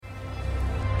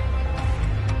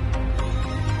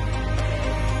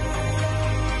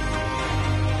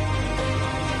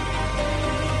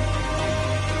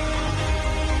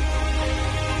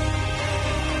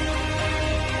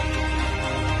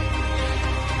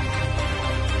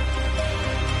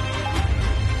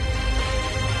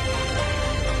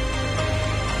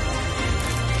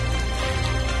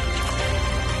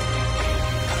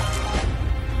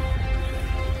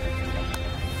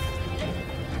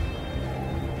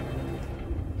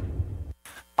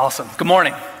Awesome. Good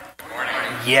morning. Good morning.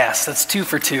 Yes, that's 2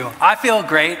 for 2. I feel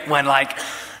great when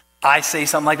I say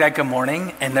something like that, good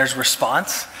morning, and there's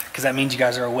response, because that means you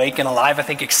guys are awake and alive, I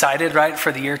think excited, right,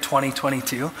 for the year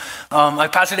 2022.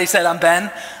 Like Pastor Dave said, I'm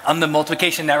Ben. I'm the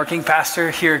multiplication networking pastor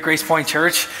here at Grace Point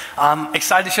Church. I'm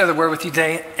excited to share the word with you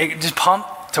today. Just pumped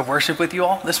to worship with you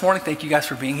all this morning. Thank you guys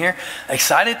for being here.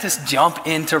 Excited to jump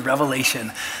into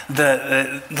Revelation,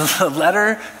 the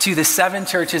letter to the 7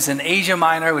 churches in Asia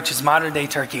Minor, which is modern day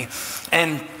Turkey.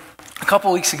 And a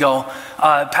couple weeks ago,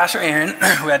 Pastor Aaron,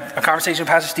 who had a conversation with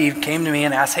Pastor Steve, came to me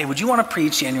and asked, hey, would you want to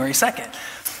preach January 2nd?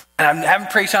 And I haven't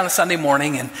preached on a Sunday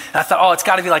morning, and I thought, it's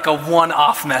got to be like a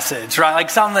one-off message, right? Like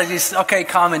something that just, okay,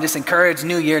 come and just encourage,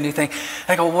 new year, new thing. And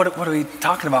I go, what are we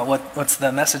talking about? What's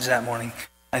the message that morning?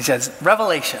 And he says,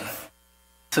 Revelation.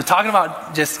 So talking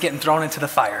about just getting thrown into the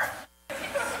fire.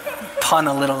 Pun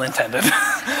a little intended.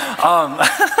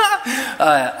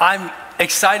 I'm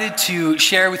excited to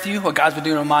share with you what God's been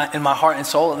doing in my heart and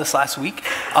soul this last week.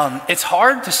 It's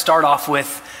hard to start off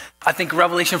with, I think,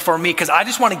 Revelation for me, because I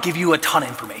just want to give you a ton of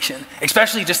information,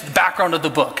 especially just the background of the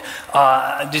book,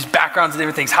 just backgrounds of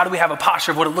different things. How do we have a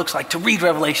posture of what it looks like to read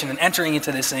Revelation and entering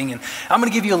into this thing? And I'm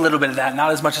going to give you a little bit of that,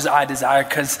 not as much as I desire,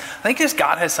 because I think just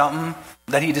God has something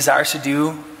that he desires to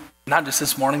do, not just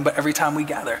this morning, but every time we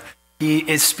gather. He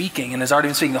is speaking and has already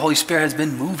been speaking. The Holy Spirit has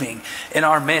been moving in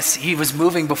our midst. He was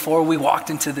moving before we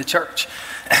walked into the church.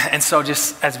 And so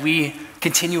just as we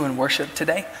continue in worship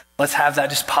today, let's have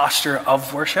that just posture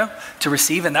of worship to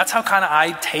receive. And that's how kind of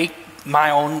I take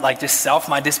my own,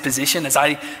 my disposition as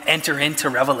I enter into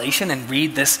Revelation and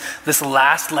read this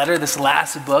last letter, this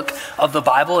last book of the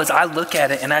Bible, as I look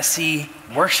at it and I see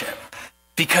worship,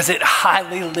 because it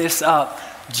highly lifts up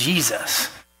Jesus.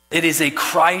 It is a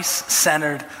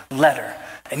Christ-centered letter.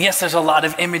 And yes, there's a lot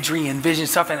of imagery and vision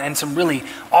stuff and some really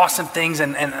awesome things.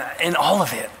 And in all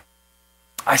of it,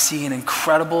 I see an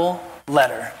incredible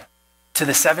letter to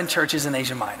the 7 churches in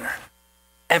Asia Minor,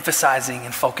 emphasizing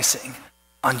and focusing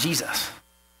on Jesus.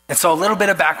 And so a little bit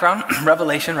of background,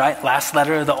 Revelation, right? Last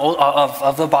letter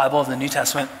of the Bible, of the New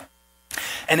Testament.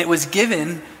 And it was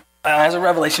given as a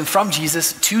revelation from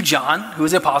Jesus to John, who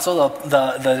was the apostle,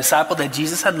 the disciple that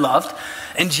Jesus had loved.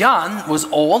 And John was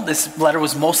old. This letter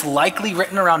was most likely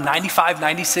written around 95,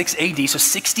 96 AD, so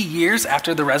 60 years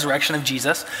after the resurrection of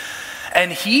Jesus.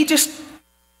 And he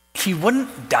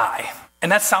wouldn't die.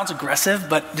 And that sounds aggressive,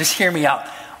 but just hear me out.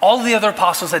 All the other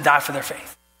apostles had died for their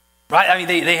faith, right? I mean,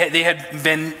 they had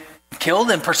been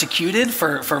killed and persecuted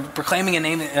for proclaiming a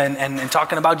name and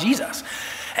talking about Jesus.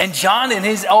 And John, in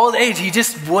his old age, he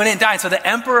just wouldn't die. So the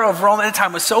emperor of Rome at the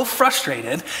time was so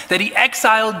frustrated that he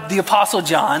exiled the apostle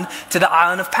John to the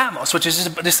island of Patmos, which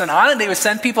is just an island they would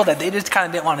send people that they just kind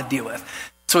of didn't want to deal with.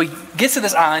 So he gets to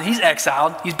this island, he's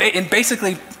exiled, he's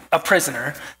basically a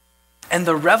prisoner, and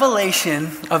the revelation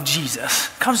of Jesus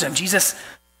comes to him. Jesus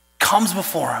comes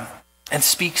before him and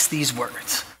speaks these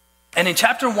words. And in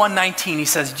chapter 119, he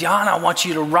says, John, I want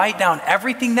you to write down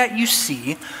everything that you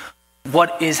see,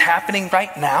 what is happening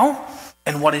right now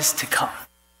and what is to come.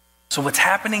 So what's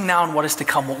happening now and what is to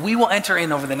come, what we will enter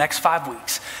in over the next 5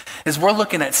 weeks, is we're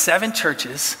looking at 7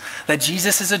 churches that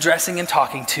Jesus is addressing and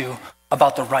talking to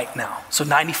about the right now. So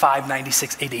 95,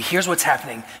 96 AD. Here's what's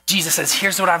happening. Jesus says,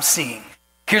 here's what I'm seeing.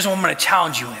 Here's what I'm going to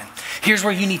challenge you in. Here's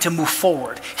where you need to move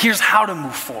forward. Here's how to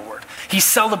move forward. He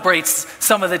celebrates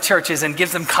some of the churches and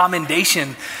gives them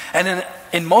commendation. And then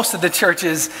in most of the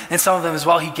churches, and some of them as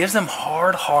well, he gives them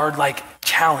hard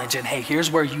challenge. And hey,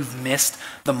 here's where you've missed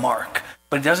the mark.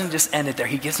 But it doesn't just end it there.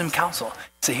 He gives them counsel.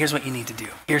 Say, here's what you need to do.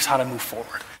 Here's how to move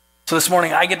forward. So this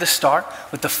morning, I get to start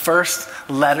with the first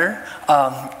letter,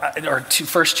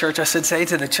 first church, I should say,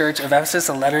 to the church of Ephesus,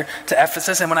 a letter to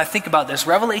Ephesus. And when I think about this,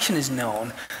 Revelation is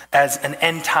known as an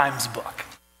end times book,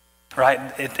 right?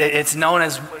 It's known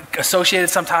as, associated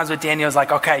sometimes with Daniel. It's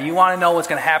like, okay, you want to know what's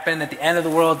going to happen at the end of the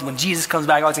world when Jesus comes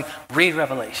back, I always say, read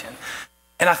Revelation.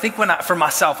 And I think for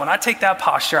myself, when I take that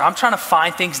posture, I'm trying to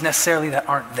find things necessarily that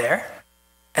aren't there.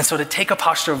 And so to take a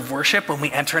posture of worship when we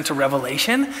enter into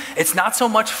Revelation, it's not so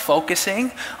much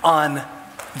focusing on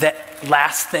the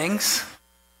last things,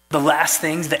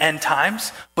 the end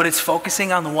times, but it's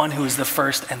focusing on the one who is the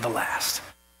first and the last.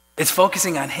 It's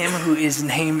focusing on him whose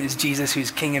name is Jesus,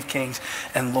 who's King of Kings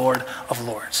and Lord of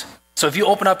Lords. So if you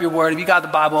open up your word, if you got the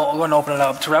Bible, we're going to open it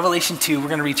up to Revelation 2. We're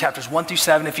going to read chapters 1 through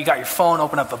 7. If you got your phone,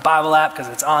 open up the Bible app because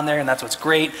it's on there, and that's what's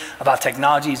great about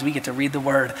technology is we get to read the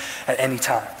word at any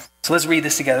time. So let's read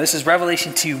this together. This is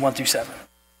Revelation 2, 1 through 7.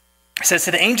 It says,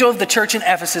 to the angel of the church in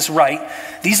Ephesus write,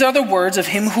 these are the words of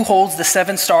him who holds the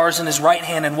 7 stars in his right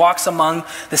hand and walks among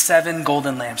the 7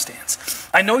 golden lampstands.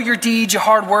 I know your deeds, your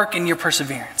hard work, and your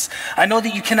perseverance. I know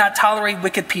that you cannot tolerate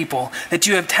wicked people, that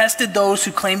you have tested those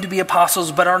who claim to be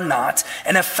apostles but are not,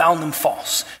 and have found them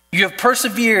false. You have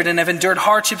persevered and have endured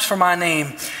hardships for my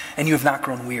name, and you have not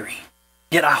grown weary.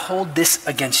 Yet I hold this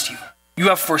against you. You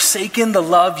have forsaken the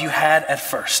love you had at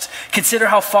first. Consider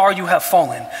how far you have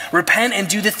fallen. Repent and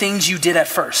do the things you did at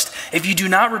first. If you do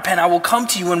not repent, I will come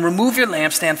to you and remove your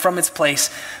lampstand from its place.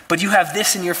 But you have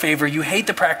this in your favor. You hate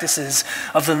the practices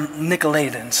of the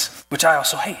Nicolaitans, which I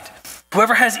also hate.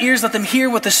 Whoever has ears, let them hear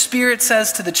what the Spirit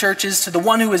says to the churches. To the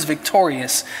one who is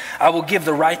victorious, I will give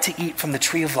the right to eat from the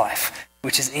tree of life,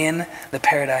 which is in the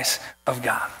paradise of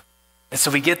God. And so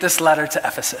we get this letter to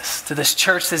Ephesus, to this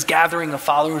church, this gathering of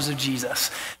followers of Jesus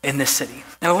in this city.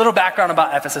 And a little background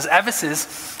about Ephesus.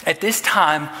 Ephesus, at this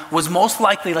time, was most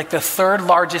likely like the 3rd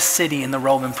largest city in the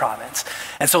Roman province.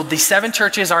 And so the 7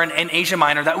 churches are in Asia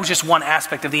Minor. That was just one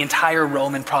aspect of the entire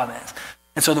Roman province.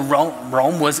 And so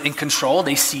Rome was in control.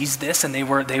 They seized this, and they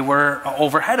were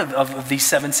overhead of these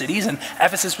 7 cities. And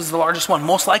Ephesus was the largest one,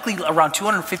 most likely around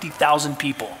 250,000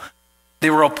 people. They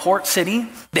were a port city.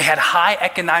 They had high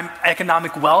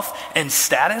economic wealth and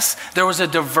status. There was a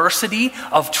diversity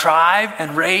of tribe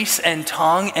and race and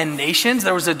tongue and nations.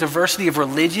 There was a diversity of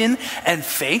religion and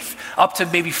faith. Up to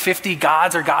maybe 50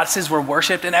 gods or goddesses were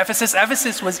worshipped in Ephesus.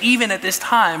 Ephesus was even at this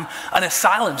time an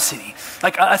asylum city,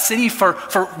 like a city for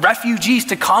refugees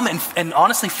to come and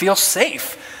honestly feel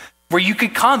safe, where you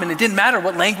could come and it didn't matter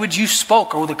what language you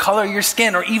spoke or the color of your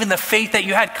skin or even the faith that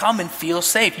you had, come and feel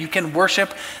safe. You can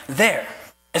worship there.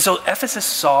 And so Ephesus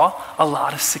saw a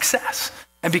lot of success.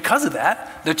 And because of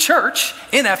that, the church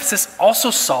in Ephesus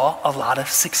also saw a lot of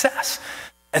success.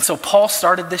 And so Paul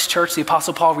started this church, the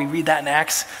Apostle Paul, we read that in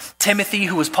Acts. Timothy,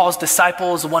 who was Paul's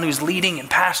disciple, is the one who's leading and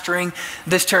pastoring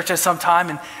this church at some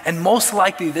time. And most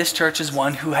likely this church is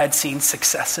one who had seen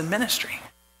success in ministry.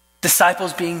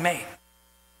 Disciples being made.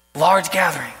 Large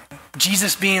gathering,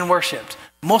 Jesus being worshiped,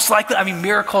 most likely,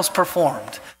 miracles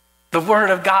performed, the word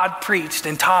of God preached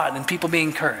and taught, and people being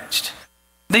encouraged.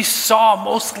 They saw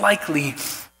most likely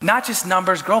not just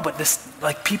numbers grow, but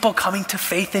people coming to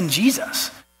faith in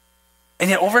Jesus. And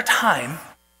yet over time,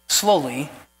 slowly,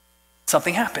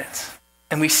 something happens.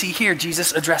 And we see here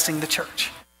Jesus addressing the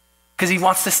church because he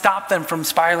wants to stop them from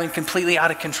spiraling completely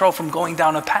out of control, from going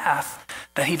down a path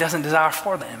that he doesn't desire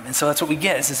for them. And so that's what we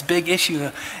get is this big issue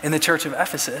in the church of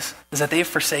Ephesus is that they've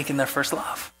forsaken their first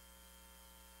love.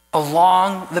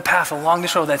 Along the path, along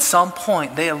this road, at some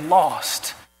point they have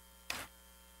lost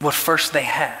what first they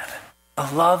had,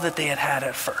 a love that they had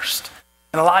at first.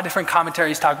 And a lot of different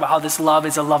commentaries talk about how this love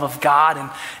is a love of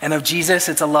God and of Jesus.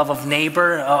 It's a love of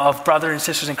neighbor, of brother and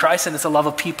sisters in Christ, and it's a love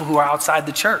of people who are outside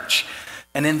the church.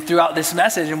 And then throughout this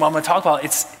message and what I'm going to talk about,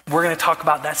 we're going to talk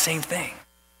about that same thing.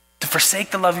 To forsake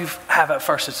the love you have at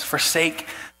first, is to forsake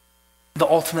the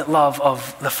ultimate love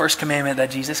of the first commandment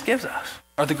that Jesus gives us,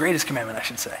 or the greatest commandment, I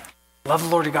should say. Love the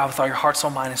Lord your God with all your heart,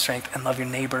 soul, mind, and strength, and love your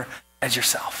neighbor as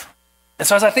yourself. And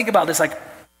so as I think about this,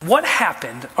 what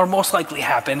happened, or most likely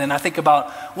happened, and I think about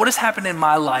what has happened in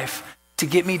my life to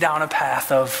get me down a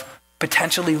path of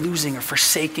potentially losing or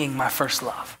forsaking my first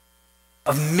love,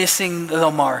 of missing the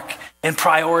mark and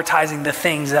prioritizing the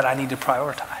things that I need to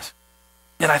prioritize.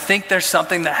 And I think there's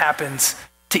something that happens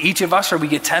to each of us, or we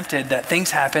get tempted that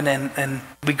things happen and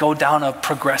we go down a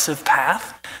progressive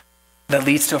path that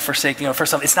leads to a forsaking of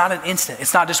first love. It's not an instant.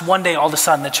 It's not just one day all of a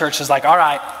sudden the church is like, all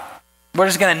right, we're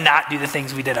just going to not do the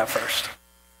things we did at first.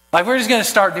 We're just going to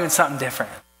start doing something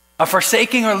different. A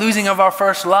forsaking or losing of our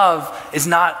first love is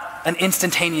not an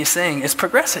instantaneous thing. It's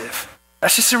progressive.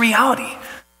 That's just a reality.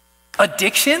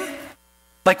 Addiction,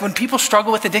 when people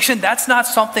struggle with addiction, that's not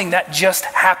something that just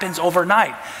happens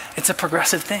overnight. It's a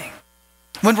progressive thing.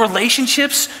 When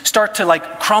relationships start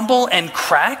to crumble and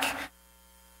crack,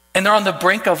 and they're on the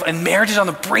brink of, and marriage is on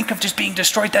the brink of just being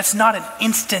destroyed, that's not an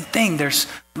instant thing. There's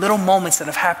little moments that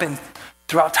have happened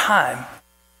throughout time.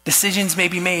 Decisions may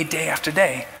be made day after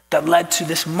day that led to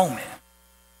this moment.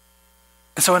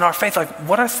 And so in our faith,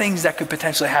 what are things that could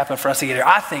potentially happen for us to get here?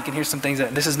 I think, and here's some things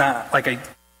that, this is not a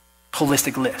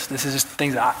holistic list. This is just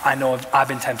things that I know I've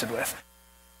been tempted with.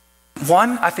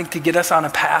 One, I think to get us on a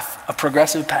path, a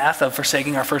progressive path of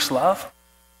forsaking our first love,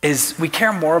 is we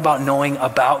care more about knowing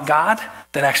about God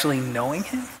than actually knowing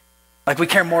him. We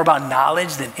care more about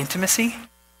knowledge than intimacy.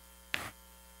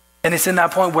 And it's in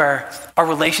that point where our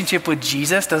relationship with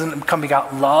Jesus doesn't become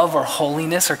about love or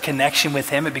holiness or connection with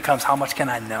him. It becomes how much can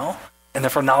I know? And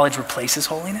therefore knowledge replaces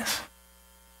holiness.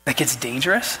 That gets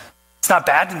dangerous. It's not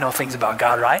bad to know things about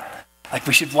God, right? Like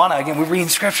we should want to, again, we're reading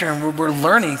scripture and we're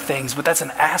learning things, but that's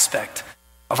an aspect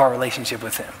of our relationship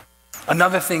with him.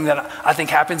 Another thing that I think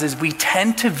happens is we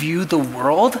tend to view the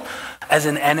world as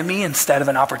an enemy instead of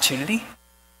an opportunity.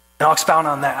 And I'll expound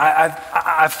on that.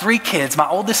 I have 3 kids. My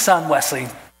oldest son, Wesley,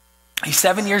 he's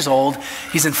 7 years old.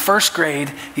 He's in first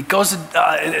grade. He goes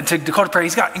to Dakota Prairie.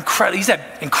 He's had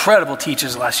incredible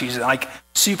teachers the last few years, like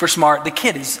super smart. The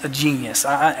kid is a genius.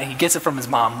 He gets it from his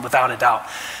mom, without a doubt.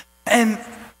 And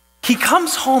he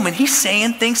comes home and he's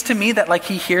saying things to me that like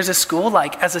he hears at school,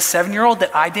 like as a 7-year-old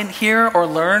that I didn't hear or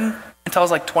learn until I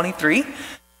was like 23. And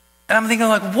I'm thinking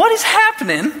like, what is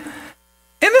happening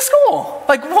in the school?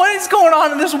 Like what is going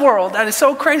on in this world that is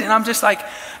so crazy? And I'm just like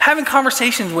having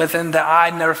conversations with him that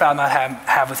I never found I'd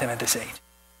have with him at this age.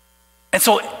 And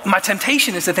so my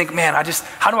temptation is to think, man,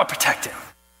 how do I protect him,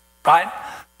 right?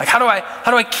 Like how do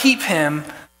I keep him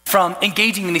from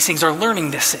engaging in these things or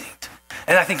learning these things?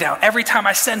 And I think now every time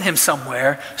I send him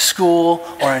somewhere, school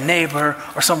or a neighbor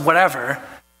or some whatever,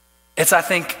 I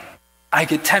think I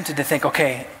get tempted to think,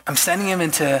 okay, I'm sending him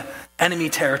into enemy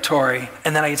territory,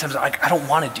 and then I get tempted, I don't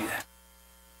want to do that.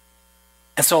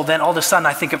 And so then all of a sudden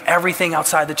I think of everything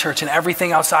outside the church and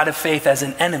everything outside of faith as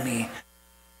an enemy.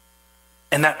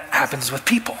 And that happens with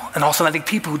people. And all of a sudden I think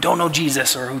people who don't know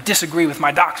Jesus or who disagree with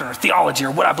my doctrine or theology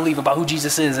or what I believe about who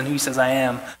Jesus is and who he says I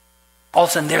am, all of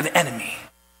a sudden they're the enemy.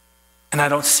 And I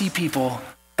don't see people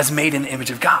as made in the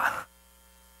image of God.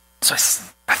 So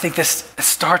I think this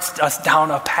starts us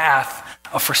down a path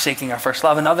of forsaking our first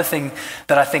love. Another thing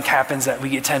that I think happens that we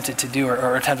get tempted to do or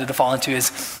are tempted to fall into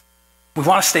is we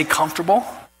want to stay comfortable,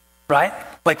 right?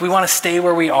 Like we want to stay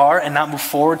where we are and not move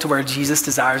forward to where Jesus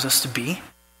desires us to be.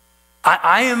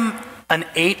 I am an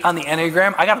 8 on the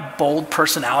Enneagram. I got a bold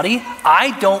personality.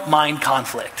 I don't mind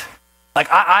conflict. Like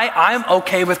I'm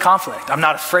okay with conflict. I'm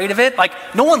not afraid of it. Like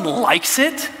no one likes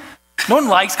it. No one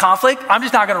likes conflict. I'm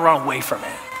just not going to run away from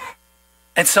it.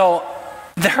 And so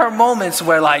there are moments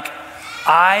where like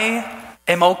I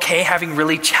am okay having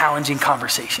really challenging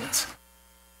conversations.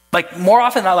 Like more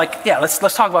often I like, yeah, let's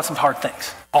talk about some hard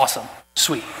things. Awesome,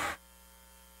 sweet.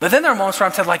 But then there are moments where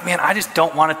I'm saying like, man, I just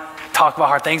don't want to talk about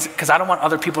hard things because I don't want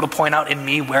other people to point out in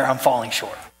me where I'm falling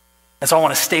short. And so I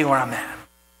want to stay where I'm at.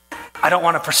 I don't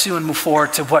want to pursue and move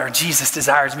forward to where Jesus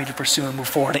desires me to pursue and move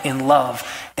forward in love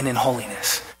and in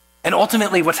holiness. And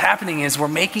ultimately what's happening is we're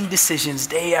making decisions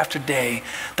day after day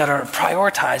that are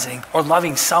prioritizing or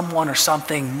loving someone or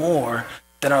something more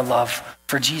than our love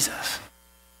for Jesus.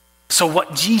 So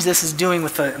what Jesus is doing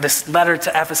with this letter to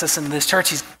Ephesus and this church,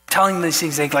 he's telling them these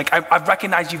things like, I've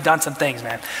recognized you've done some things,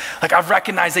 man. Like I've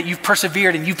recognized that you've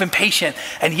persevered and you've been patient.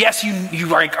 And yes,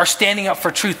 you are standing up for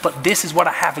truth, but this is what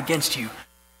I have against you.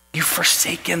 You've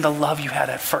forsaken the love you had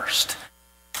at first.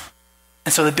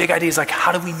 And so the big idea is like,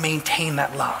 how do we maintain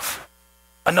that love?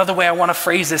 Another way I want to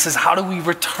phrase this is how do we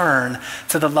return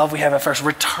to the love we have at first?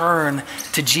 Return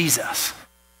to Jesus.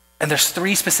 And there's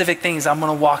 3 specific things I'm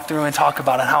going to walk through and talk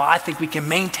about and how I think we can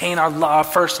maintain our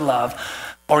first love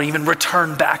or even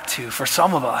return back to, for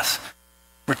some of us,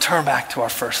 return back to our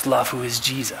first love, who is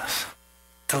Jesus.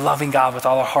 To loving God with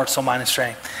all our heart, soul, mind, and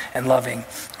strength, and loving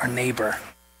our neighbor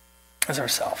as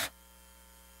ourselves.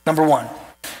 Number 1,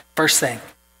 first thing.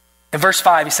 In verse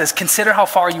 5, he says, consider how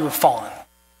far you have fallen.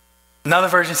 Another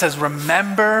version says,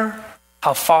 remember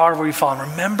how far you've fallen.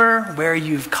 Remember where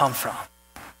you've come from.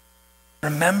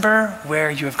 Remember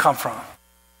where you have come from.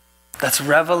 That's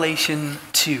Revelation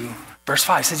 2, verse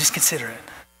 5. So just consider it.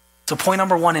 So point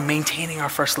number 1 in maintaining our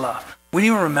first love. We need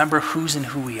to remember whose and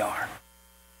who we are.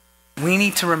 We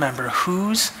need to remember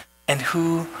whose and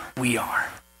who we are.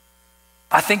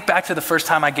 I think back to the first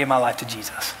time I gave my life to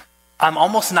Jesus. I'm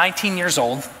almost 19 years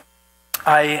old.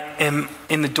 I am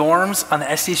in the dorms on the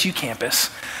SDSU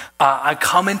campus. I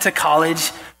come into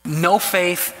college, no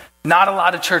faith, not a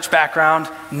lot of church background,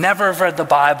 never have read the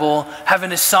Bible, have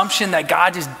an assumption that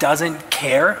God just doesn't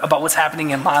care about what's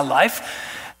happening in my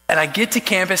life. And I get to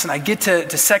campus and I get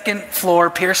to second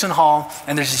floor, Pearson Hall,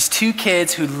 and there's these 2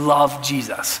 kids who love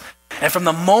Jesus. And from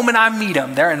the moment I meet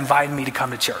them, they're inviting me to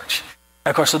come to church.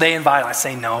 Of course, so they invite, I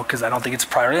say no, because I don't think it's a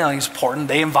priority, I don't think it's important.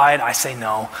 They invite, I say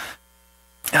no.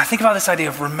 And I think about this idea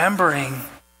of remembering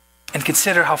and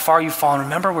consider how far you've fallen.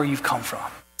 Remember where you've come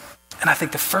from. And I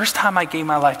think the first time I gave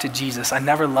my life to Jesus, I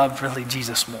never loved really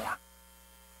Jesus more.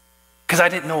 Because I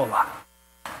didn't know a lot.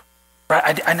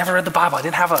 Right? I never read the Bible. I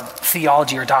didn't have a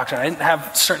theology or doctrine. I didn't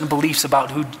have certain beliefs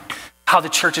about how the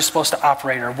church is supposed to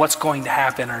operate or what's going to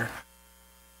happen. Or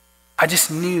I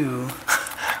just knew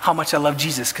how much I love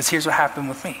Jesus, because here's what happened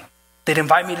with me. They'd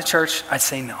invite me to church, I'd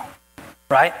say no,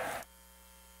 right?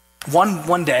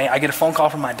 One day, I get a phone call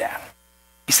from my dad.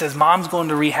 He says, Mom's going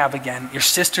to rehab again. Your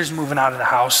sister's moving out of the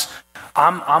house.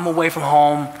 I'm away from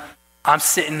home. I'm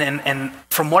sitting and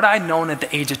from what I'd known at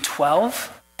the age of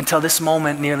 12 until this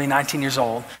moment, nearly 19 years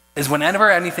old, is whenever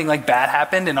anything like bad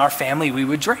happened in our family, we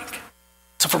would drink.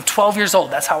 So from 12 years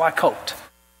old, that's how I coped.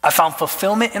 I found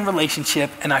fulfillment in relationship,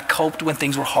 and I coped when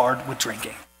things were hard with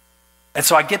drinking. And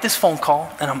so I get this phone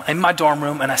call, and I'm in my dorm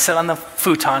room, and I sit on the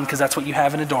futon, because that's what you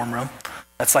have in a dorm room.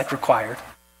 That's like required.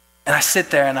 And I sit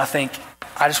there, and I think,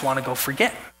 I just want to go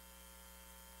forget.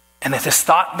 And if this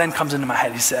thought then comes into my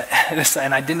head, he said,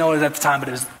 and I didn't know it at the time, but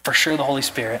it was for sure the Holy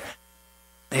Spirit.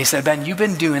 And he said, Ben, you've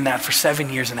been doing that for 7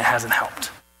 years, and it hasn't helped.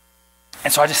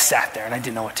 And so I just sat there, and I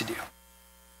didn't know what to do.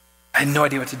 I had no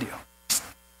idea what to do.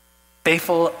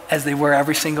 Faithful as they were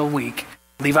every single week,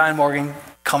 Levi and Morgan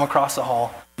come across the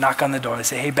hall, knock on the door. They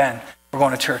say, hey, Ben, we're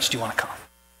going to church. Do you want to come?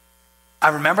 I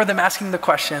remember them asking the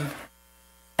question,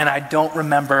 and I don't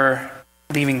remember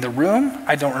leaving the room.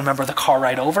 I don't remember the car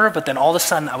ride over, but then all of a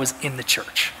sudden I was in the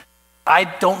church. I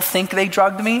don't think they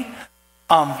drugged me.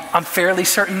 I'm fairly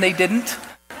certain they didn't.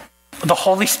 The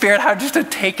Holy Spirit had just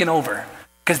taken over,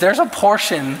 because there's a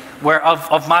portion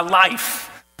of my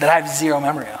life that I have zero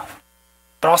memory of.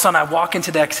 But all of a sudden I walk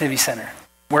into the activity center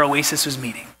where Oasis was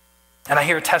meeting, and I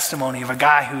hear a testimony of a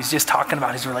guy who's just talking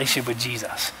about his relationship with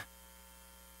Jesus.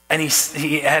 And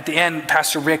he at the end,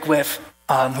 Pastor Rick Whiff,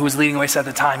 who was leading Oasis at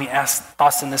the time, he asked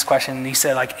Austin this question, and he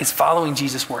said, like, is following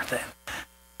Jesus worth it?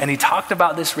 And he talked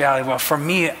about this reality. Well, for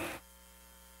me,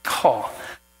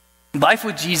 life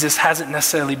with Jesus hasn't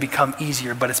necessarily become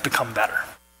easier, but it's become better.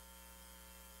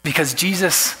 Because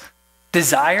Jesus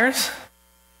desires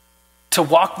to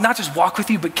walk, not just walk with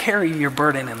you, but carry your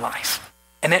burden in life.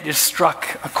 And it just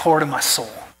struck a chord in my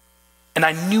soul. And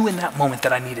I knew in that moment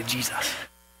that I needed Jesus.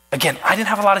 Again, I didn't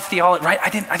have a lot of theology, right? I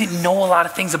didn't know a lot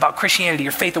of things about Christianity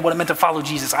or faith or what it meant to follow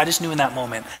Jesus. I just knew in that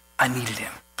moment I needed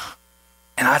him.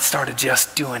 And I started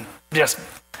just going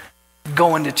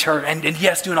to church and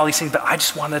yes, doing all these things, but I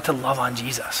just wanted to love on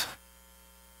Jesus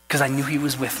because I knew he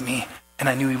was with me and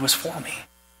I knew he was for me.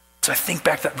 So I think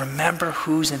back that remember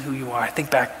who's and who you are. I think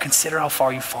back, consider how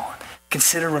far you've fallen.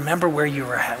 Remember where you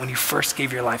were at when you first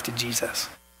gave your life to Jesus.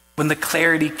 When the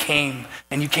clarity came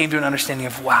and you came to an understanding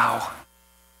of, wow,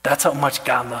 that's how much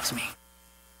God loves me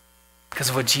because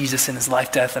of what Jesus in his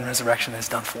life, death, and resurrection has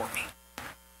done for me.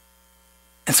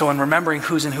 And so in remembering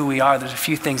who's and who we are, there's a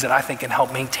few things that I think can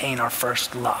help maintain our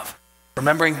first love.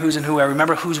 Remembering who's and who we are,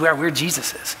 remember who's where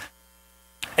Jesus is.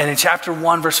 And in chapter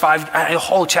 1, verse 5, the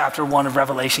whole chapter 1 of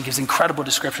Revelation gives incredible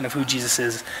description of who Jesus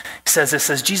is. It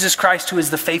says, Jesus Christ, who is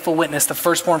the faithful witness, the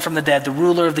firstborn from the dead, the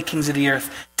ruler of the kings of the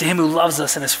earth, to him who loves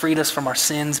us and has freed us from our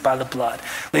sins by the blood.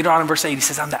 Later on in verse 8, he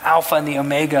says, I'm the Alpha and the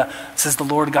Omega, says the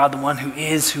Lord God, the one who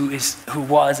is, who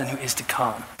was, and who is to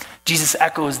come. Jesus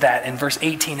echoes that in verse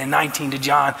 18 and 19 to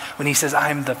John when he says, I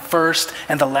am the first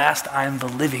and the last, I am the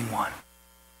living one.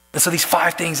 And so these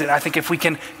 5 things that I think if we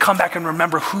can come back and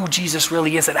remember who Jesus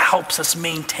really is, it helps us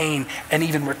maintain and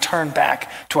even return back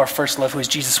to our first love, who is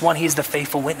Jesus. 1, he is the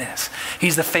faithful witness.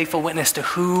 He's the faithful witness to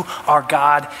who our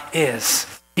God is.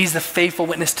 He's the faithful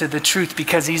witness to the truth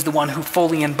because he's the one who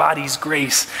fully embodies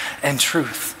grace and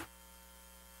truth.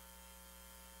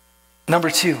 Number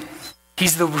 2,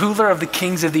 he's the ruler of the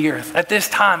kings of the earth. At this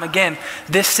time, again,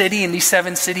 this city and these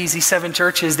 7 cities, these 7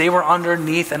 churches, they were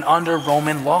underneath and under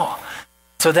Roman law.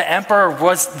 So the emperor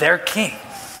was their king.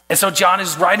 And so John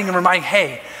is writing and reminding,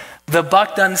 hey, the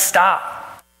buck doesn't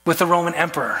stop with the Roman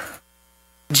emperor.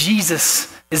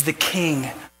 Jesus is the king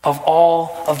of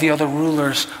all of the other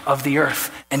rulers of the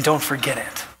earth. And don't forget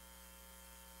it.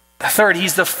 The 3rd,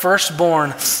 he's the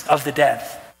firstborn of the dead.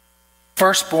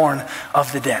 Firstborn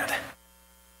of the dead.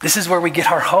 This is where we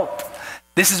get our hope.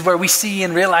 This is where we see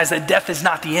and realize that death is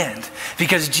not the end.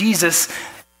 Because Jesus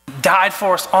died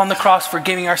for us on the cross,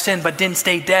 forgiving our sin, but didn't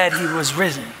stay dead. He was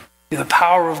risen through the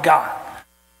power of God.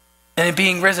 And in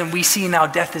being risen, we see now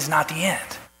death is not the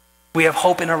end. We have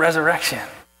hope in a resurrection.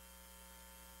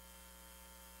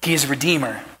 He is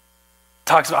Redeemer.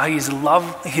 Talks about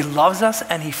how he loves us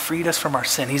and he freed us from our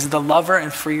sin. He's the lover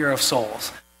and freer of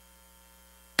souls.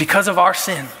 Because of our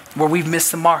sin, where we've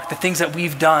missed the mark, the things that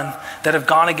we've done that have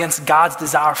gone against God's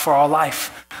desire for our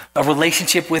life, a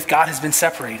relationship with God has been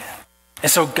separated. And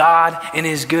so God, in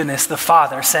his goodness, the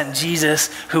Father, sent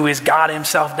Jesus, who is God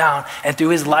himself, down. And through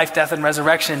his life, death, and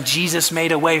resurrection, Jesus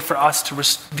made a way for us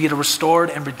to be a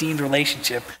restored and redeemed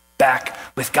relationship back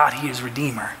with God. He is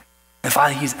Redeemer. And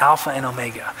finally, he's Alpha and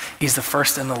Omega. He's the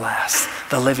first and the last,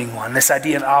 the living one. This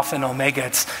idea of Alpha and Omega,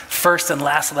 it's first and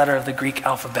last letter of the Greek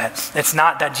alphabet. It's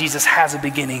not that Jesus has a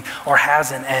beginning or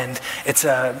has an end. It's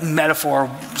a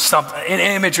metaphor, an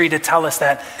imagery to tell us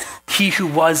that He who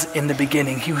was in the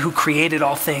beginning, he who created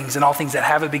all things and all things that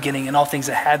have a beginning and all things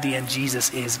that had the end,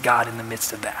 Jesus is God in the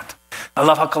midst of that. I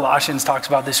love how Colossians talks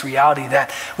about this reality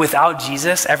that without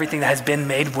Jesus, everything that has been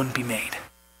made wouldn't be made.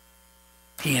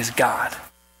 He is God,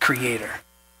 creator.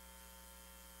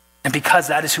 And because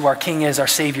that is who our King is, our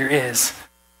Savior is,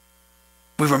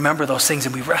 we remember those things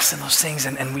and we rest in those things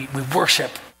and we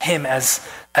worship him as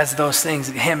those things,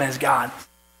 him as God.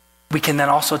 We can then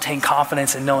also attain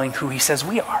confidence in knowing who he says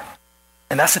we are.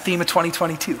 And that's the theme of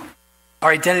 2022.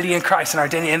 Our identity in Christ and our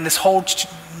identity in this whole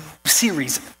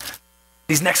series.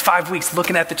 These next 5 weeks,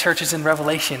 looking at the churches in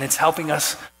Revelation, it's helping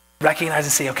us recognize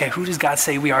and say, okay, who does God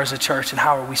say we are as a church, and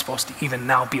how are we supposed to even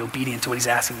now be obedient to what he's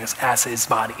asking us as his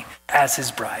body, as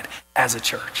his bride, as a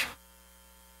church?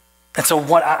 And so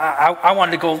what I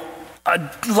wanted to go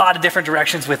a lot of different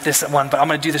directions with this one, but I'm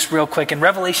going to do this real quick. In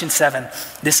Revelation 7,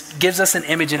 this gives us an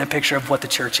image and a picture of what the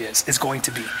church is going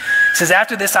to be. It says,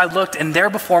 after this I looked, and there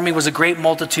before me was a great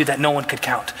multitude that no one could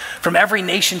count, from every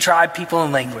nation, tribe, people,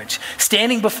 and language.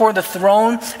 Standing before the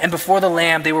throne and before the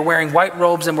Lamb, they were wearing white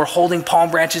robes and were holding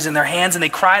palm branches in their hands, and they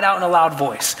cried out in a loud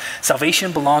voice,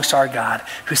 salvation belongs to our God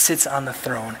who sits on the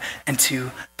throne and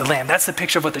to the Lamb. That's the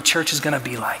picture of what the church is going to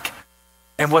be like.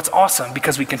 And what's awesome,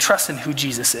 because we can trust in who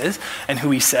Jesus is and who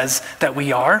he says that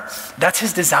we are, that's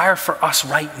his desire for us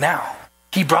right now.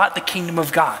 He brought the kingdom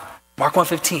of God. Mark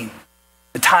 1:15,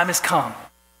 the time has come.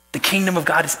 The kingdom of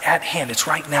God is at hand. It's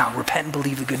right now. Repent and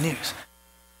believe the good news.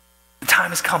 The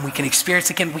time has come. We can experience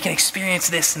again. We can experience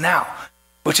this now,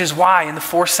 which is why in the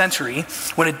 4th century,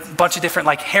 when a bunch of different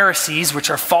heresies, which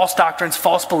are false doctrines,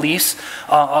 false beliefs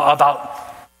about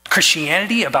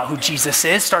Christianity, about who Jesus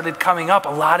is, started coming up, a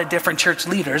lot of different church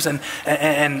leaders and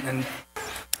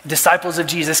disciples of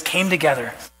Jesus came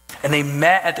together and they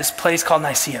met at this place called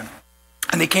Nicaea.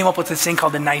 And they came up with this thing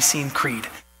called the Nicene Creed.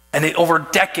 And over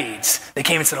decades, they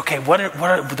came and said, okay, what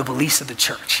are the beliefs of the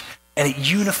church? And it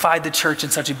unified the church in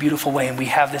such a beautiful way. And we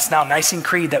have this now Nicene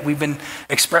Creed that we've been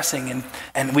expressing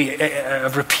and we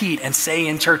repeat and say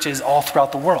in churches all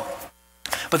throughout the world.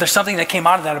 But there's something that came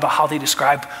out of that about how they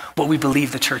describe what we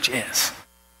believe the church is.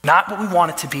 Not what we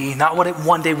want it to be, not what it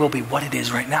one day will be, what it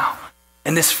is right now.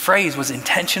 And this phrase was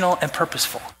intentional and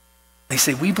purposeful. They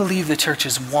say, we believe the church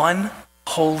is one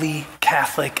holy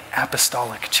Catholic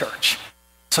apostolic church.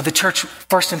 So the church,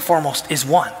 first and foremost, is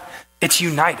one. It's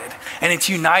united. And it's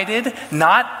united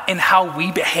not in how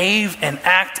we behave and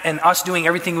act and us doing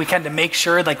everything we can to make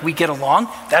sure we get along.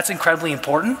 That's incredibly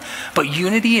important. But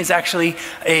unity is actually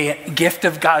a gift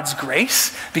of God's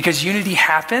grace, because unity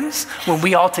happens when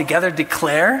we all together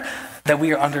declare that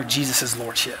we are under Jesus'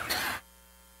 lordship.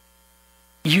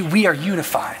 We are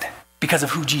unified because of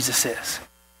who Jesus is.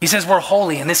 He says we're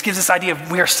holy, and this gives this idea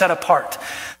of we are set apart.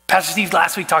 Pastor Steve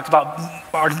last week talked about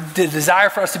the desire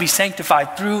for us to be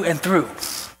sanctified through and through.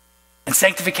 And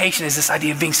sanctification is this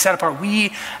idea of being set apart.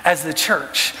 We, as the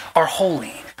church, are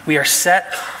holy. We are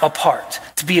set apart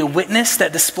to be a witness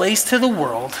that displays to the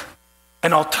world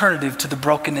an alternative to the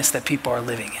brokenness that people are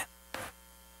living in.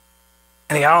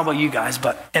 And I don't know about you guys,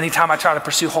 but anytime I try to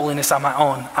pursue holiness on my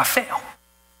own, I fail.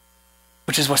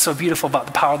 Which is what's so beautiful about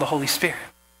the power of the Holy Spirit.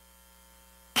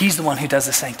 He's the one who does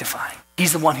the sanctifying.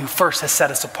 He's the one who first has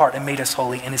set us apart and made us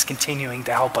holy and is continuing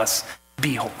to help us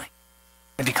be holy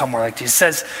and become more like Jesus. It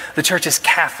says the church is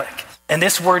Catholic, and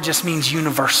this word just means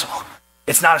universal.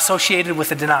 It's not associated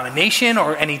with a denomination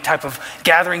or any type of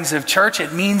gatherings of church.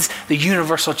 It means the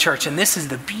universal church, and this is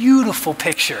the beautiful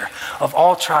picture of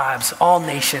all tribes, all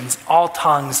nations, all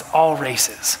tongues, all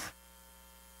races.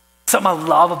 Something I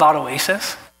love about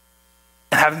Oasis,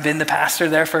 and having been the pastor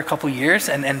there for a couple years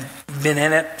and been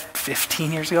in it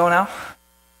 15 years ago now,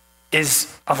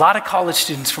 is a lot of college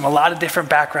students from a lot of different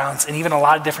backgrounds and even a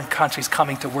lot of different countries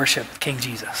coming to worship King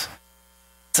Jesus.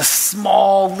 It's a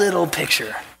small little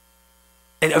picture,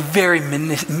 and a very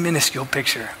minuscule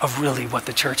picture of really what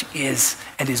the church is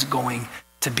and is going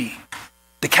to be.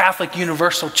 The Catholic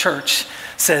Universal Church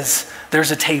says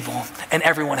there's a table and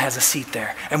everyone has a seat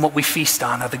there, and what we feast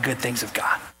on are the good things of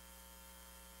God.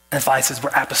 And Phi says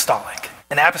we're apostolic.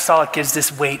 And apostolic gives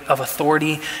this weight of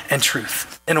authority and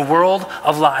truth. In a world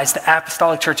of lies, the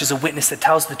apostolic church is a witness that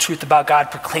tells the truth about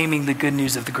God, proclaiming the good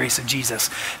news of the grace of Jesus.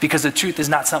 Because the truth is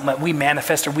not something that we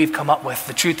manifest or we've come up with.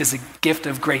 The truth is a gift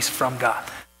of grace from God,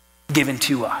 given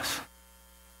to us.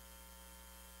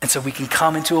 And so we can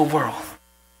come into a world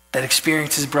that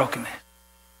experiences brokenness,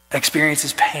 that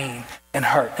experiences pain and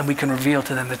hurt, and we can reveal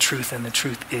to them the truth, and the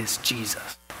truth is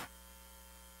Jesus.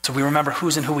 So we remember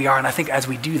who's and who we are, and I think as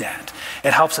we do that,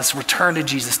 it helps us return to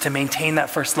Jesus to maintain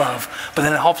that first love, but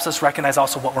then it helps us recognize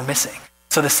also what we're missing.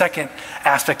 So the second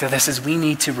aspect of this is we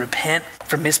need to repent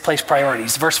from misplaced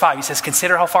priorities. Verse 5, he says,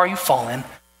 consider how far you've fallen,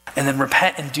 and then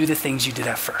repent and do the things you did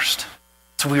at first.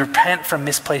 So we repent from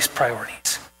misplaced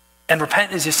priorities. And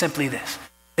repent is just simply this.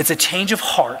 It's a change of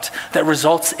heart that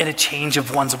results in a change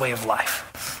of one's way of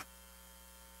life.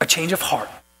 A change of heart.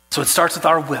 So it starts with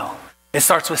our will. It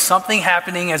starts with something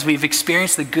happening as we've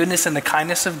experienced the goodness and the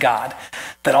kindness of God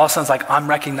that all of a sudden is like, I'm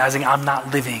recognizing I'm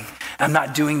not living. I'm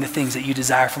not doing the things that you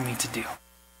desire for me to do.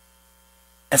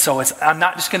 And so I'm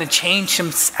not just going to change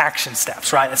some action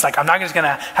steps, right? It's like I'm not just going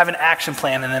to have an action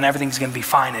plan and then everything's going to be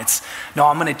fine. No,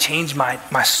 I'm going to change my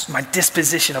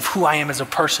disposition of who I am as a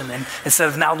person. And instead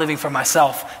of now living for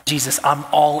myself, Jesus, I'm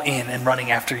all in and running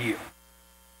after you.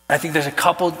 I think there's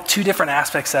two different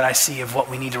aspects that I see of what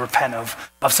we need to repent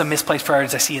of some misplaced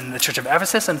priorities I see in the church of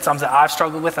Ephesus and some that I've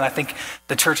struggled with. And I think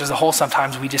the church as a whole,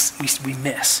 sometimes we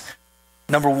miss.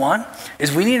 Number one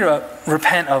is we need to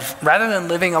repent of, rather than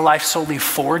living a life solely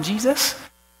for Jesus,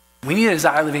 we need to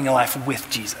desire living a life with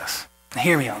Jesus. Now,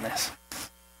 hear me on this.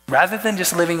 Rather than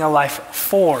just living a life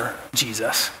for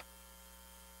Jesus,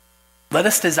 let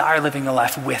us desire living a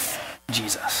life with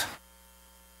Jesus.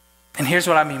 And here's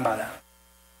what I mean by that.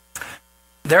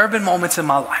 There have been moments in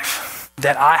my life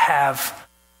that I have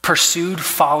pursued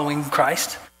following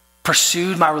Christ,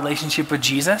 pursued my relationship with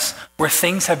Jesus, where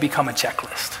things have become a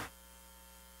checklist.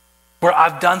 Where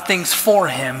I've done things for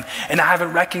him and I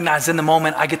haven't recognized in the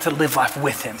moment I get to live life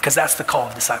with him, because that's the call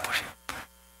of discipleship.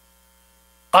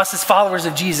 Us as followers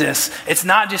of Jesus, it's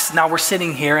not just now we're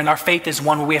sitting here and our faith is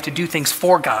one where we have to do things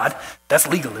for God. That's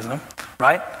legalism,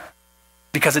 right?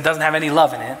 Because it doesn't have any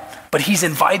love in it. But he's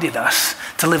invited us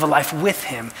to live a life with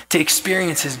him, to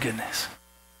experience his goodness.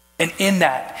 And in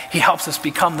that, he helps us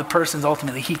become the persons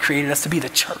ultimately he created us to be, the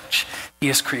church he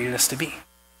has created us to be.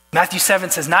 Matthew 7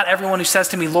 says, not everyone who says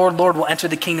to me, Lord, Lord, will enter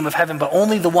the kingdom of heaven, but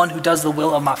only the one who does the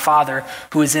will of my Father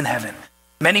who is in heaven.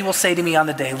 Many will say to me on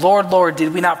the day, Lord, Lord,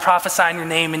 did we not prophesy in your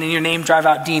name and in your name drive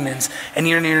out demons and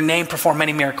in your name perform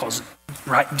many miracles?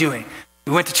 Right? We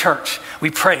went to church.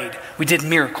 We prayed. We did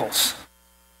miracles.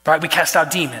 Right? We cast out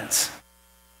demons.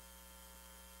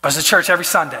 I was at church every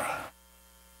Sunday.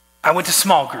 I went to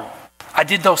small group. I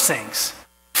did those things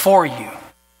for you.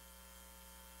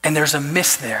 And there's a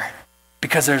miss there.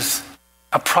 Because there's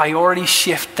a priority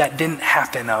shift that didn't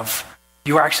happen of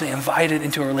you were actually invited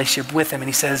into a relationship with him. And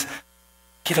he says,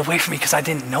 get away from me because I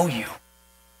didn't know you.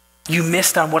 You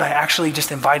missed on what I actually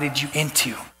just invited you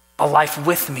into, a life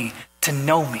with me, to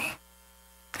know me.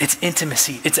 It's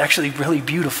intimacy. It's actually really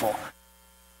beautiful.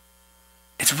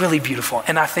 It's really beautiful.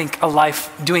 And I think a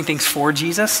life doing things for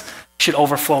Jesus should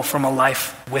overflow from a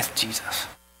life with Jesus,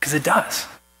 because it does.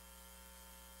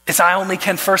 It's I only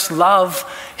can first love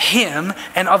him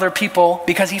and other people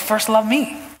because he first loved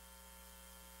me.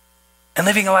 And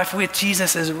living a life with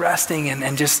Jesus is resting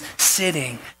and just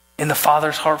sitting in the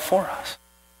Father's heart for us.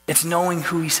 It's knowing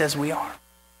who he says we are.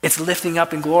 It's lifting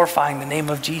up and glorifying the name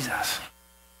of Jesus.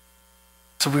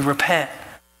 So we repent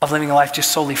of living a life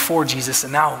just solely for Jesus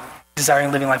and now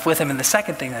desiring living life with him. And the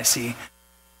second thing I see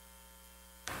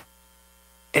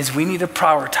is we need to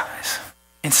prioritize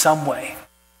in some way,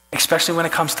 especially when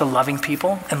it comes to loving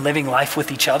people and living life with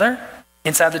each other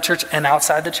inside the church and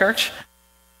outside the church.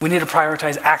 We need to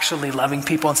prioritize actually loving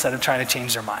people instead of trying to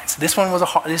change their minds. This one's a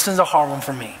hard one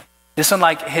for me. This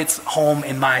one hits home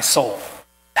in my soul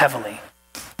heavily.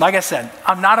 Like I said,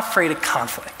 I'm not afraid of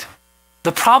conflict.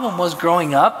 The problem was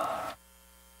growing up,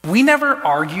 we never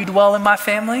argued well in my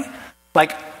family.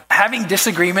 Having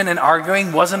disagreement and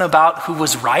arguing wasn't about who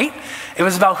was right. It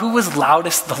was about who was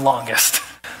loudest the longest.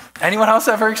 Anyone else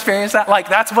ever experienced that?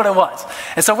 That's what it was.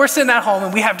 And so we're sitting at home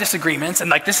and we have disagreements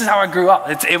and this is how I grew up.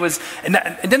 It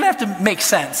didn't have to make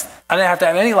sense. I didn't have to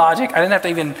have any logic. I didn't have to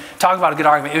even talk about a good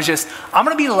argument. It was just, I'm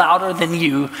going to be louder than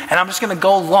you and I'm just going to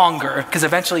go longer because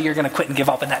eventually you're going to quit and give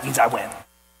up and that means I win.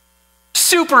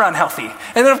 Super unhealthy.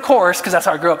 And then of course, because that's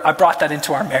how I grew up, I brought that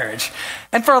into our marriage.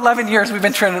 And for 11 years, we've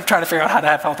been trying to figure out how to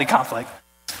have healthy conflict.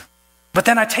 But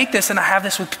then I take this and I have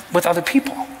this with other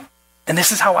people. And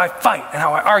this is how I fight and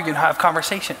how I argue and how I have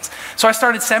conversations. So I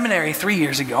started seminary 3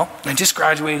 years ago. I just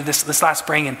graduated this last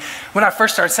spring. And when I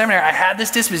first started seminary, I had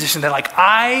this disposition that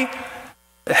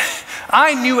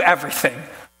I knew everything.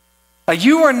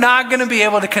 You are not going to be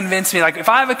able to convince me. If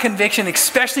I have a conviction,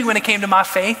 especially when it came to my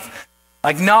faith,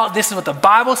 no, this is what the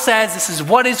Bible says. This is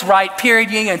what is right, period.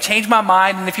 You ain't going to change my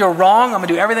mind. And if you're wrong, I'm going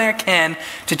to do everything I can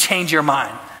to change your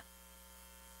mind.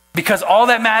 Because all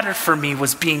that mattered for me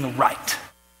was being right.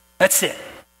 That's it.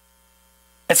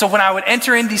 And so when I would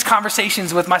enter in these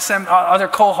conversations with my other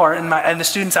cohort and the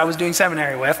students I was doing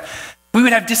seminary with, We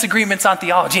would have disagreements on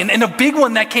theology. And a big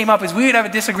one that came up is we would have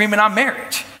a disagreement on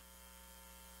marriage.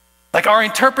 Like our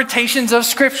interpretations of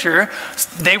scripture,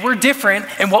 they were different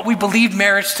in what we believed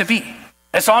marriage to be.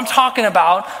 And so I'm talking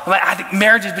about, like, I think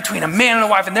marriage is between a man and a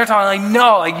wife, and they're talking like,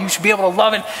 no, like you should be able to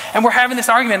love it. And we're having this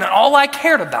argument, and all I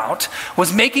cared about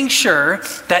was making sure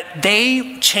that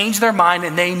they changed their mind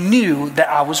and they knew that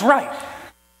I was right.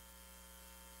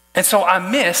 And so I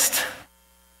missed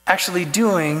actually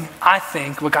doing, I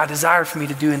think, what God desired for me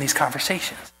to do in these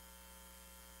conversations.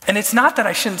 And it's not that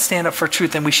I shouldn't stand up for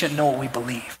truth and we shouldn't know what we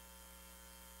believe.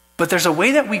 But there's a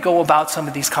way that we go about some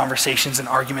of these conversations and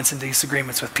arguments and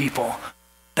disagreements with people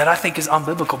that I think is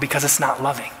unbiblical because it's not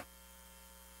loving.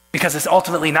 Because it's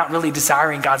ultimately not really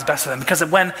desiring God's best for them. Because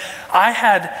when I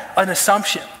had an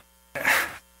assumption,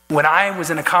 when I was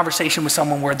in a conversation with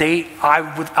someone where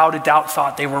I without a doubt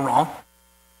thought they were wrong,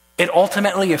 it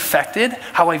ultimately affected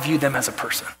how I viewed them as a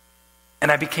person. And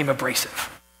I became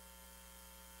abrasive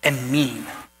and mean.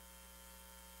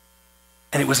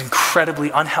 And it was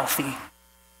incredibly unhealthy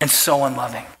and so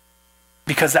unloving.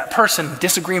 Because that person,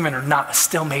 disagreement or not, is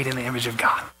still made in the image of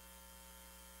God.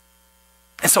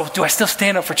 And so do I still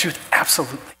stand up for truth?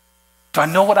 Absolutely. Do I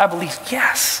know what I believe?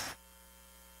 Yes.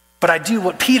 But I do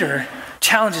what Peter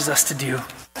challenges us to do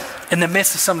in the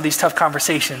midst of some of these tough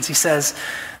conversations. He says,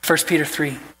 1 Peter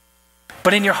 3,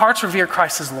 but in your hearts revere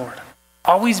Christ as Lord.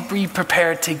 Always be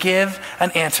prepared to give an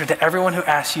answer to everyone who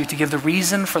asks you to give the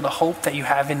reason for the hope that you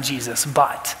have in Jesus.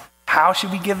 But how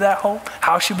should we give that hope?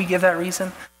 How should we give that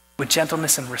reason? With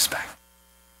gentleness and respect.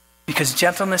 Because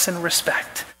gentleness and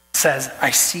respect says, I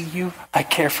see you, I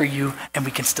care for you, and we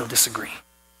can still disagree.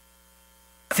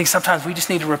 I think sometimes we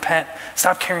just need to repent,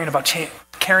 stop caring about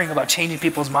changing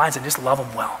people's minds and just love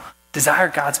them well. Desire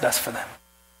God's best for them.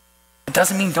 It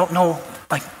doesn't mean don't know,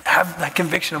 have that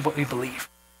conviction of what we believe.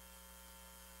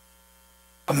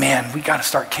 But man, we got to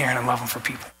start caring and loving for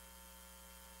people.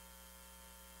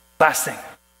 Last thing.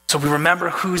 So we remember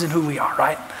who's and who we are,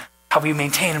 right? How we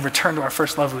maintain and return to our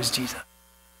first love, who is Jesus.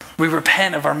 We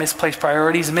repent of our misplaced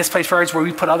priorities where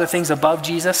we put other things above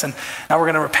Jesus, and now we're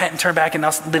going to repent and turn back and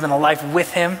now live in a life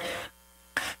with him.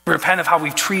 We repent of how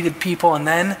we've treated people, and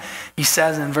then he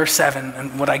says in verse 7,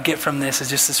 and what I get from this is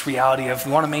just this reality of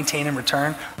we want to maintain and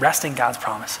return, rest in God's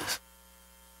promises.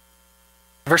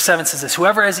 Verse 7 says this,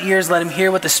 whoever has ears, let him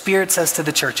hear what the Spirit says to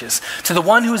the churches. To the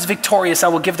one who is victorious, I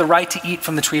will give the right to eat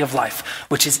from the tree of life,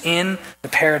 which is in the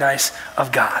paradise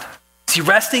of God. See,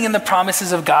 resting in the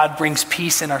promises of God brings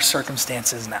peace in our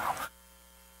circumstances now.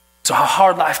 So how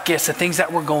hard life gets, the things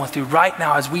that we're going through right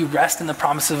now, as we rest in the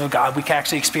promises of God, we can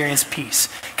actually experience peace.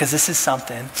 Because this is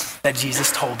something that Jesus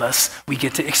told us we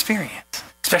get to experience.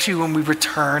 Especially when we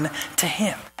return to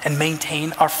him and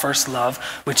maintain our first love,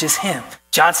 which is him.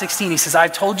 John 16, he says,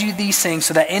 I've told you these things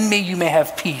so that in me you may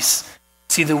have peace.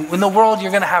 See, in the world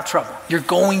you're going to have trouble. You're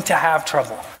going to have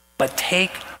trouble. But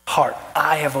take heart,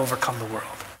 I have overcome the world.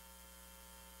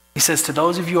 He says, to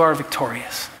those of you who are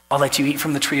victorious, I'll let you eat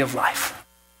from the tree of life,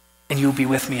 and you'll be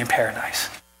with me in paradise.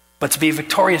 But to be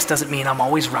victorious doesn't mean I'm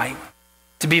always right.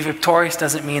 To be victorious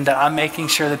doesn't mean that I'm making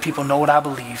sure that people know what I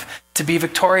believe. To be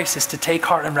victorious is to take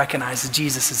heart and recognize that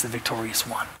Jesus is the victorious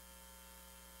one.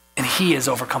 And he has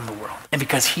overcome the world. And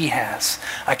because he has,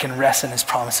 I can rest in his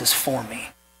promises for me,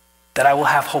 that I will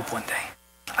have hope one day.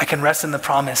 I can rest in the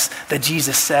promise that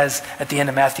Jesus says at the end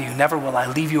of Matthew, never will I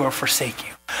leave you or forsake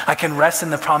you. I can rest in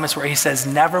the promise where he says,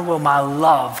 never will my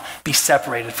love be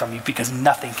separated from you, because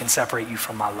nothing can separate you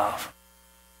from my love.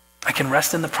 I can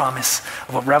rest in the promise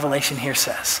of what Revelation here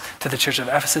says to the church of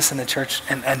Ephesus and the church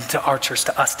and to our church,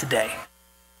 to us today.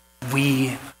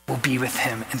 We will be with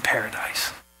him in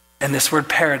paradise. And this word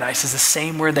paradise is the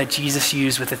same word that Jesus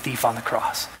used with the thief on the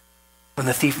cross. When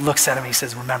the thief looks at him, he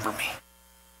says, remember me.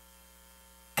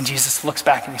 And Jesus looks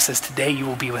back and he says, today you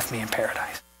will be with me in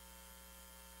paradise.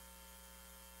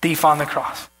 Thief on the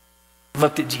cross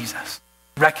looked at Jesus,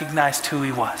 recognized who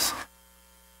he was,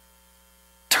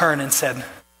 turned and said,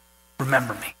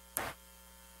 remember me.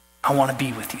 I want to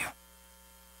be with you.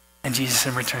 And Jesus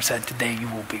in return said, today you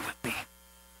will be with me.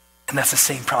 And that's the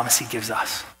same promise he gives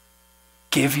us.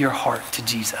 Give your heart to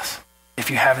Jesus. If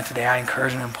you haven't today, I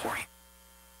encourage and implore you.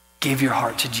 Give your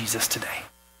heart to Jesus today.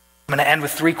 I'm going to end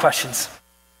with 3 questions.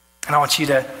 And I want you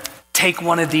to take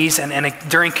one of these, and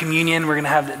during communion, we're going to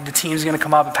have the team's going to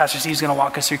come up, and Pastor Steve's going to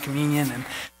walk us through communion. And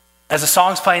as the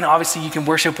song's playing, obviously you can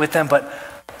worship with them, but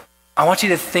I want you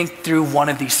to think through one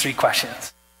of these 3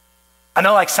 questions. I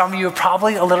know some of you are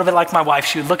probably a little bit like my wife.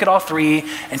 She would look at all 3,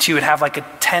 and she would have a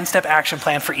 10-step action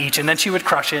plan for each, and then she would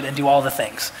crush it and do all the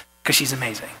things, because she's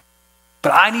amazing.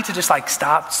 But I need to just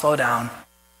stop, slow down.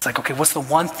 It's okay, what's the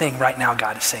one thing right now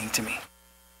God is saying to me?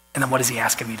 And then what is he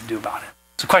asking me to do about it?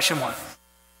 So question 1,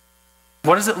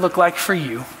 what does it look like for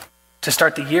you to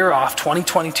start the year off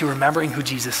 2022 remembering who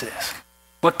Jesus is?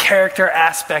 What character,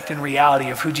 aspect, and reality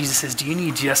of who Jesus is do you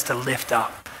need just to lift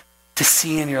up, to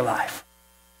see in your life?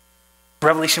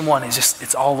 Revelation 1 is just,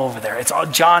 it's all over there. It's all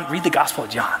John, read the Gospel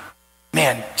of John.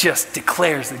 Man, just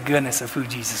declares the goodness of who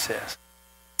Jesus is.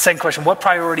 Second question, what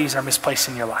priorities are misplaced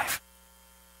in your life?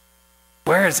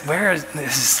 This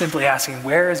is simply asking,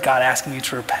 where is God asking you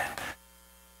to repent?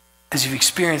 As you've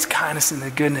experienced kindness and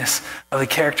the goodness of the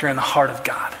character and the heart of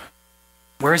God,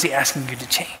 where is he asking you to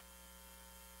change?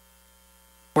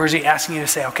 Where is he asking you to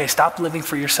say, okay, stop living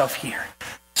for yourself here.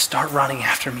 Start running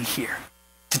after me here.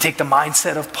 To take the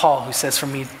mindset of Paul, who says, for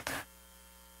me,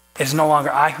 it is no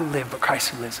longer I who live, but Christ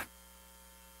who lives in me.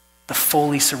 The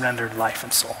fully surrendered life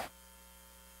and soul.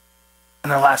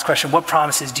 And the last question, what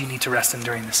promises do you need to rest in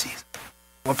during the season?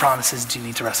 What promises do you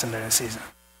need to rest in during the season?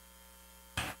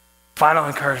 Final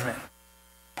encouragement.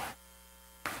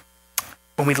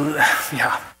 When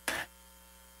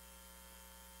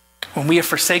we have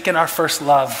forsaken our first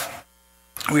love,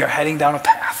 we are heading down a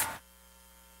path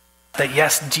that,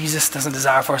 yes, Jesus doesn't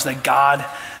desire for us, that God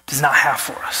does not have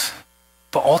for us.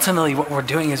 But ultimately what we're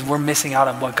doing is we're missing out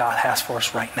on what God has for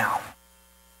us right now.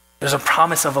 There's a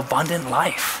promise of abundant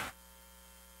life,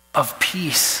 of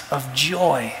peace, of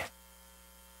joy.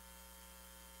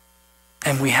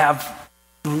 And we have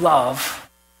love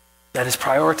that is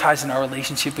prioritized in our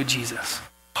relationship with Jesus,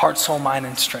 heart, soul, mind,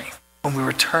 and strength. When we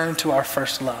return to our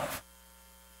first love,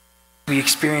 we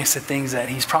experience the things that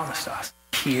he's promised us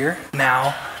here,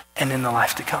 now, and in the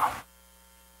life to come.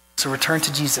 So return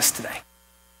to Jesus today.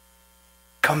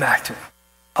 Come back to him.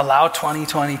 Allow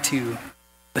 2022,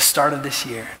 the start of this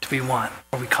year, to be one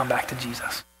where we come back to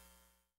Jesus.